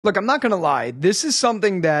Look, I'm not going to lie. This is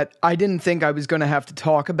something that I didn't think I was going to have to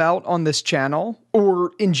talk about on this channel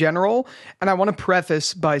or in general. And I want to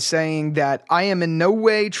preface by saying that I am in no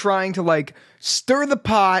way trying to stir the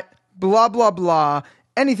pot, blah, blah, blah,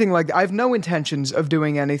 anything like that. I have no intentions of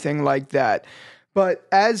doing anything like that. But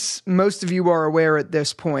as most of you are aware at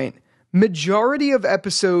this point, majority of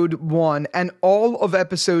episode 1 and all of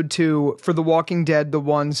episode 2 for The Walking Dead, The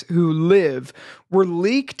Ones Who Live, were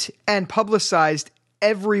leaked and publicized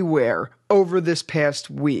everywhere over this past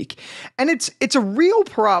week. And it's a real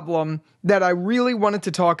problem that I really wanted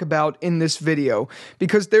to talk about in this video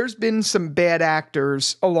because there's been some bad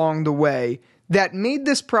actors along the way that made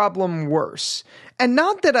this problem worse. And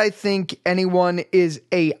not that I think anyone is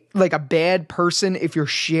a bad person if you're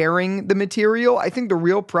sharing the material. I think the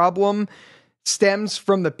real problem stems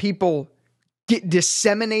from the people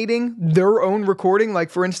disseminating their own recording. Like,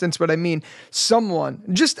 for instance, what I mean,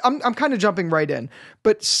 I'm kind of jumping right in,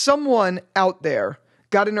 but someone out there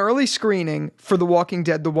got an early screening for The Walking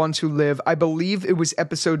Dead, The Ones Who Live. I believe it was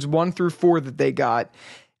episodes 1 through 4 that they got,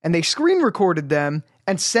 and they screen recorded them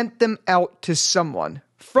and sent them out to someone.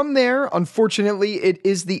 From there, unfortunately, it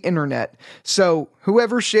is the internet. So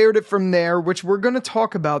whoever shared it from there, which we're going to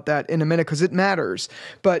talk about that in a minute because it matters,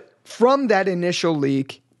 but from that initial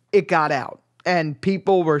leak, it got out. And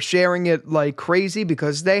people were sharing it like crazy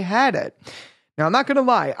because they had it. Now, I'm not going to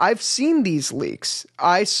lie. I've seen these leaks.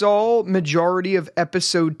 I saw majority of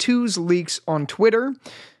episode 2's leaks on Twitter.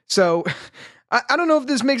 So I don't know if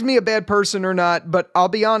this makes me a bad person or not, but I'll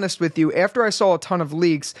be honest with you. After I saw a ton of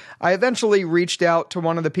leaks, I eventually reached out to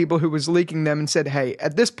one of the people who was leaking them and said, hey,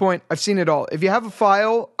 at this point, I've seen it all. If you have a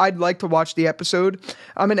file, I'd like to watch the episode.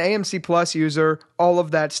 I'm an AMC Plus user, all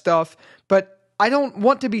of that stuff. But I don't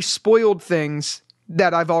want to be spoiled things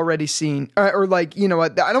that I've already seen, I don't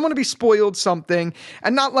want to be spoiled something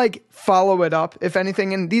and not follow it up, if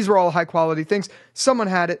anything. And these were all high quality things. Someone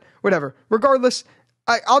had it, whatever. Regardless,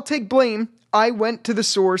 I'll take blame. I went to the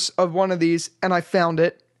source of one of these and I found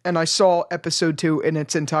it and I saw episode 2 in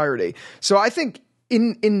its entirety. So I think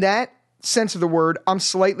in that sense of the word, I'm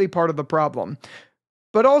slightly part of the problem.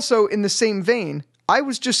 But also in the same vein, I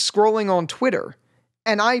was just scrolling on Twitter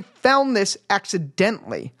and I found this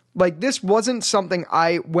accidentally. This wasn't something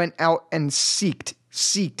I went out and seeked.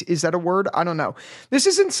 Seeked, is that a word? I don't know. This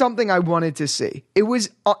isn't something I wanted to see. It was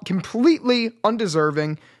completely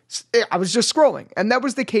undeserving. I was just scrolling. And that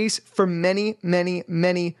was the case for many, many,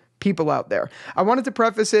 many people out there. I wanted to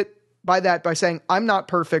preface it by saying I'm not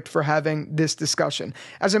perfect for having this discussion.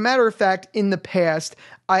 As a matter of fact, in the past,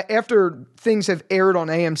 after things have aired on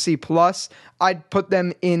AMC Plus, I'd put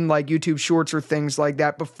them in YouTube Shorts or things like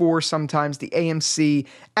that before sometimes the AMC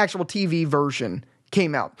actual TV version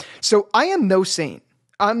came out. So I am no saint.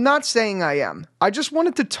 I'm not saying I am. I just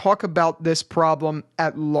wanted to talk about this problem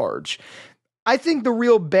at large. I think the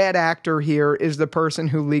real bad actor here is the person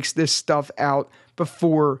who leaks this stuff out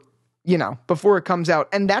before it comes out.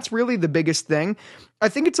 And that's really the biggest thing. I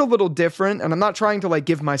think it's a little different, and I'm not trying to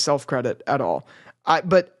give myself credit at all.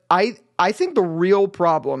 But I think the real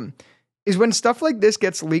problem is when stuff like this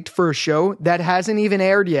gets leaked for a show that hasn't even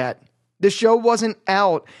aired yet. The show wasn't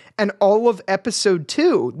out, and all of episode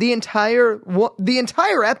 2, the entire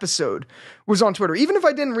episode was on Twitter. Even if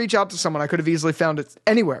I didn't reach out to someone, I could have easily found it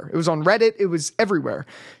anywhere. It was on Reddit. It was everywhere.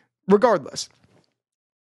 Regardless,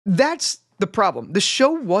 that's the problem. The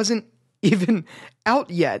show wasn't even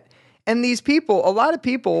out yet. And a lot of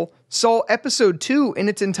people saw episode 2 in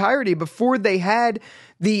its entirety before they had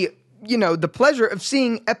the pleasure of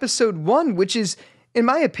seeing episode 1, which is, in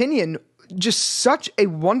my opinion, just such a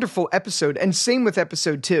wonderful episode. And same with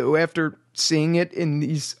episode 2 after seeing it in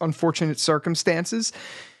these unfortunate circumstances.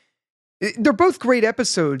 They're both great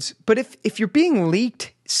episodes, but if you're being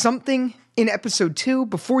leaked something in episode 2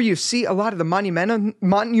 before you see a lot of the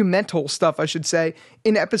monumental stuff, I should say,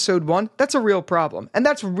 in episode 1, that's a real problem. And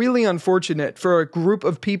that's really unfortunate for a group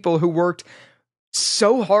of people who worked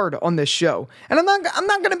so hard on this show. And I'm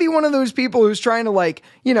not going to be one of those people who's trying to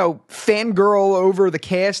fangirl over the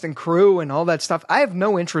cast and crew and all that stuff. I have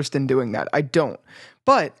no interest in doing that. I don't.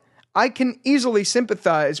 But I can easily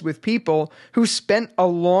sympathize with people who spent a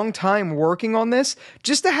long time working on this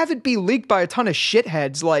just to have it be leaked by a ton of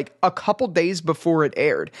shitheads a couple days before it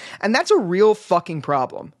aired. And that's a real fucking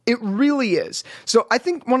problem. It really is. So I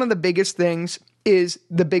think one of the biggest things is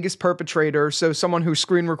the biggest perpetrator, so someone who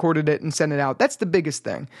screen recorded it and sent it out. That's the biggest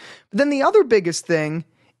thing. But then the other biggest thing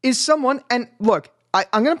is someone, and look,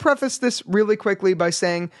 I'm going to preface this really quickly by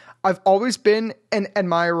saying I've always been an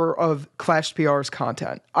admirer of Clash PR's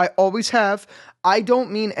content. I always have. I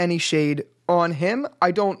don't mean any shade on him.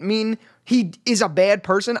 I don't mean he is a bad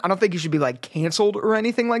person. I don't think he should be like canceled or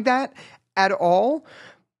anything like that at all.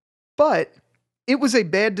 But it was a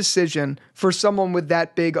bad decision for someone with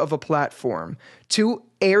that big of a platform to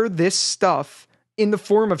air this stuff in the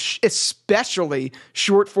form of especially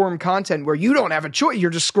short form content where you don't have a choice.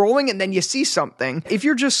 You're just scrolling and then you see something. If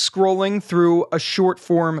you're just scrolling through a short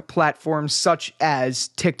form platform such as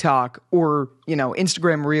TikTok or,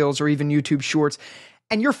 Instagram Reels or even YouTube Shorts,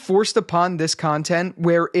 and you're forced upon this content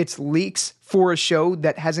where it's leaks for a show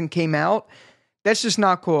that hasn't came out, that's just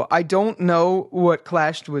not cool. I don't know what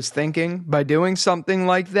Clashed was thinking by doing something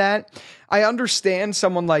like that. I understand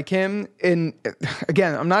someone like him, and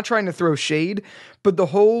again, I'm not trying to throw shade, but the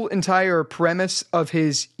whole entire premise of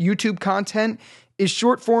his YouTube content is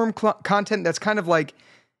short form content that's kind of like,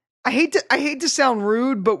 I hate to sound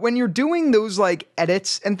rude, but when you're doing those like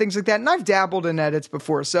edits and things like that, and I've dabbled in edits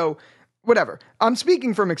before, so whatever. I'm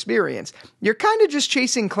speaking from experience. You're kind of just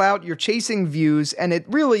chasing clout, you're chasing views, and it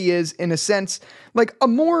really is, in a sense, like a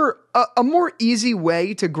more easy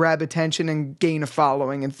way to grab attention and gain a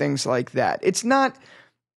following and things like that. It's not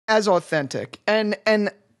as authentic. And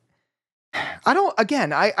I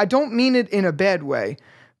don't mean it in a bad way,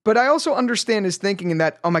 but I also understand his thinking in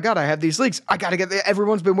that, oh my God, I have these leaks. I gotta get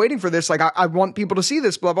everyone's been waiting for this. Like, I want people to see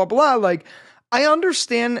this, blah, blah, blah. Like, I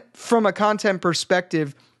understand from a content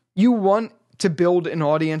perspective, you want to build an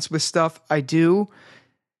audience with stuff. I do.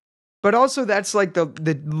 But also that's like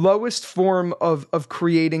the lowest form of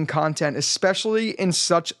creating content, especially in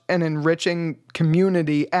such an enriching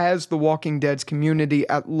community as The Walking Dead's community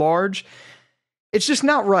at large. It's just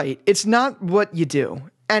not right. It's not what you do.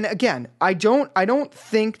 And again, I don't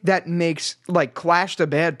think that makes like Clashed a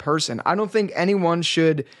bad person. I don't think anyone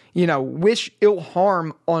should, wish ill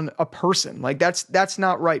harm on a person. Like that's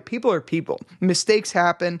not right. People are people. Mistakes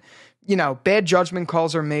happen. Bad judgment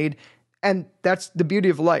calls are made. And that's the beauty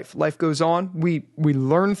of life. Life goes on. We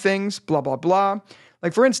learn things, blah, blah, blah.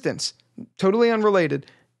 Like for instance, totally unrelated.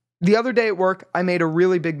 The other day at work, I made a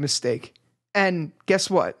really big mistake. And guess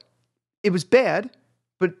what? It was bad.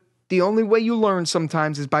 The only way you learn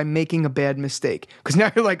sometimes is by making a bad mistake. Because now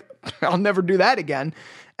you're like, I'll never do that again.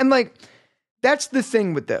 And like, that's the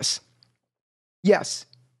thing with this. Yes,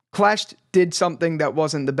 Clashed did something that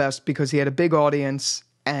wasn't the best because he had a big audience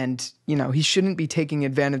and, he shouldn't be taking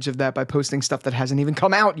advantage of that by posting stuff that hasn't even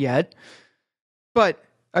come out yet. But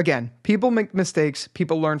again, people make mistakes.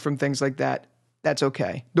 People learn from things like that. That's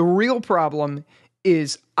okay. The real problem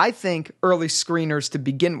is, I think, early screeners to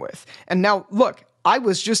begin with. And now, look, I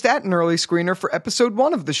was just at an early screener for episode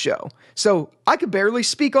 1 of the show, so I could barely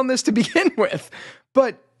speak on this to begin with.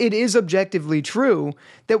 But it is objectively true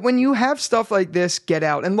that when you have stuff like this get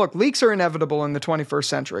out, and look, leaks are inevitable in the 21st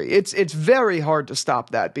century. It's very hard to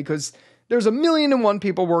stop that because there's 1,000,001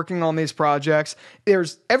 people working on these projects.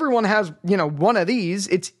 Everyone has, one of these.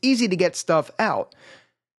 It's easy to get stuff out.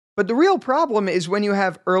 But the real problem is when you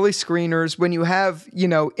have early screeners, when you have,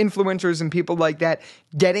 influencers and people like that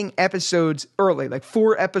getting episodes early, like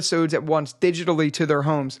 4 episodes at once digitally to their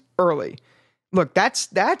homes early. Look,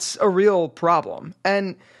 that's a real problem.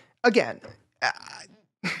 And again,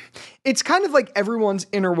 it's kind of like everyone's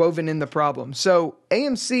interwoven in the problem. So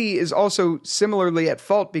AMC is also similarly at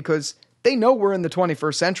fault because they know we're in the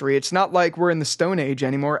 21st century. It's not like we're in the Stone Age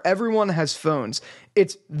anymore. Everyone has phones.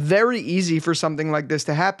 It's very easy for something like this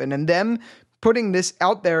to happen. And them putting this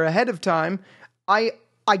out there ahead of time, I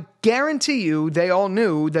guarantee you they all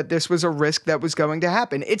knew that this was a risk that was going to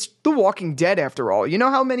happen. It's The Walking Dead after all. You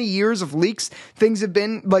know how many years of leaks things have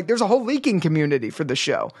been? Like there's a whole leaking community for the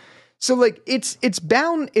show. So like it's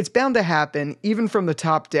bound to happen even from the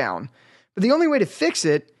top down. But the only way to fix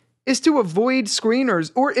it is to avoid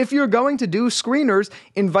screeners, or if you're going to do screeners,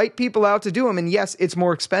 invite people out to do them. And yes, it's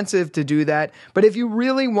more expensive to do that, but if you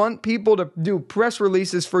really want people to do press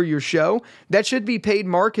releases for your show, that should be paid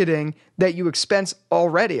marketing that you expense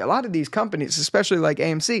already. A lot of these companies, especially like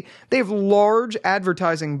AMC, they have large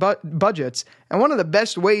advertising budgets, and one of the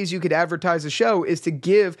best ways you could advertise a show is to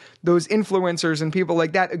give those influencers and people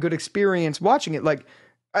like that a good experience watching it. Like,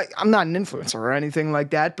 I'm not an influencer or anything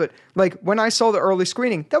like that, but like when I saw the early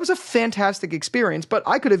screening, that was a fantastic experience, but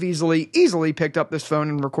I could have easily picked up this phone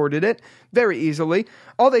and recorded it very easily.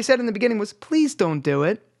 All they said in the beginning was, please don't do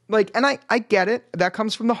it. Like, and I get it. That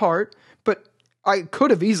comes from the heart, but I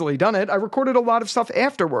could have easily done it. I recorded a lot of stuff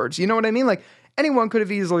afterwards. You know what I mean? Like anyone could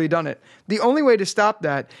have easily done it. The only way to stop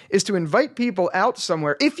that is to invite people out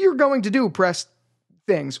somewhere. If you're going to do press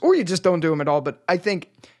things, or you just don't do them at all, but I think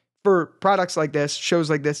for products like this, shows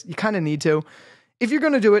like this, you kind of need to. If you're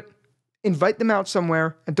going to do it, invite them out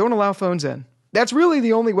somewhere and don't allow phones in. That's really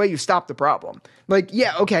the only way you stop the problem. Like,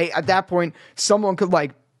 yeah, okay, at that point, someone could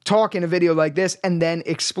like talk in a video like this and then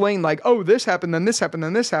explain like, oh, this happened, then this happened,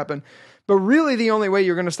 then this happened. But really the only way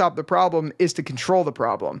you're going to stop the problem is to control the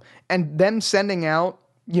problem. And them sending out,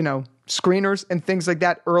 screeners and things like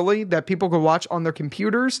that early that people could watch on their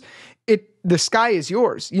computers, the sky is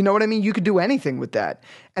yours. You know what I mean? You could do anything with that.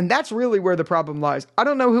 And that's really where the problem lies. I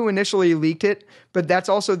don't know who initially leaked it, but that's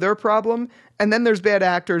also their problem. And then there's bad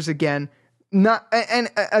actors again.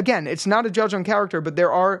 Again, it's not a judge on character, but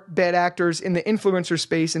there are bad actors in the influencer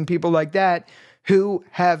space and people like that who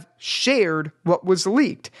have shared what was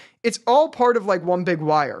leaked. It's all part of like one big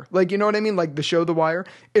wire. Like, you know what I mean? Like the show The Wire.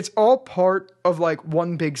 It's all part of like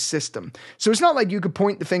one big system. So it's not like you could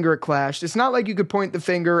point the finger at Clash. It's not like you could point the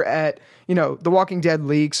finger at, The Walking Dead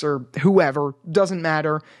leaks or whoever. Doesn't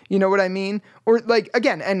matter. You know what I mean? Or like,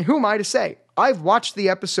 again, and who am I to say? I've watched the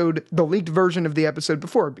episode, the leaked version of the episode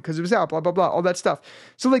before because it was out, blah, blah, blah, all that stuff.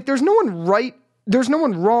 So like, there's no one right. There's no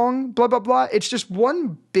one wrong, blah, blah, blah. It's just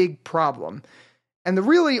one big problem. And the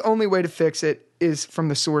really only way to fix it is from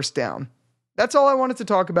the source down. That's all I wanted to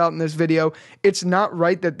talk about in this video. It's not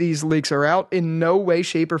right that these leaks are out. In no way,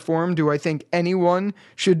 shape, or form do I think anyone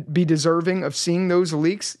should be deserving of seeing those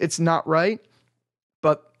leaks. It's not right,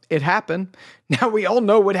 but it happened. Now we all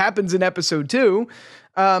know what happens in episode 2.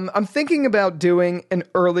 I'm thinking about doing an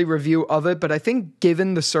early review of it, but I think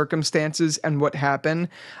given the circumstances and what happened,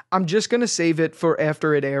 I'm just going to save it for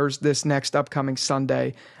after it airs this next upcoming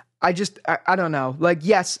Sunday. I don't know. Like,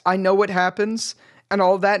 yes, I know what happens and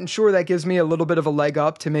all of that. And sure, that gives me a little bit of a leg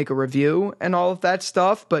up to make a review and all of that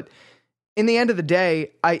stuff. But in the end of the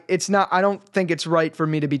day, I don't think it's right for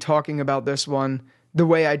me to be talking about this one the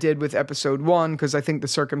way I did with episode 1, because I think the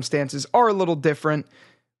circumstances are a little different.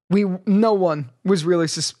 No one was really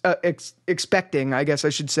expecting, I guess I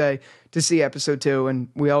should say, to see episode 2, and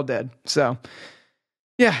we all did. So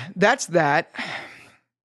yeah, that's that.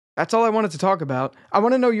 That's all I wanted to talk about. I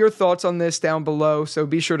want to know your thoughts on this down below, so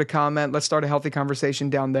be sure to comment. Let's start a healthy conversation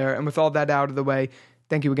down there. And with all that out of the way,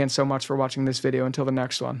 thank you again so much for watching this video. Until the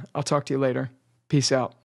next one, I'll talk to you later. Peace out.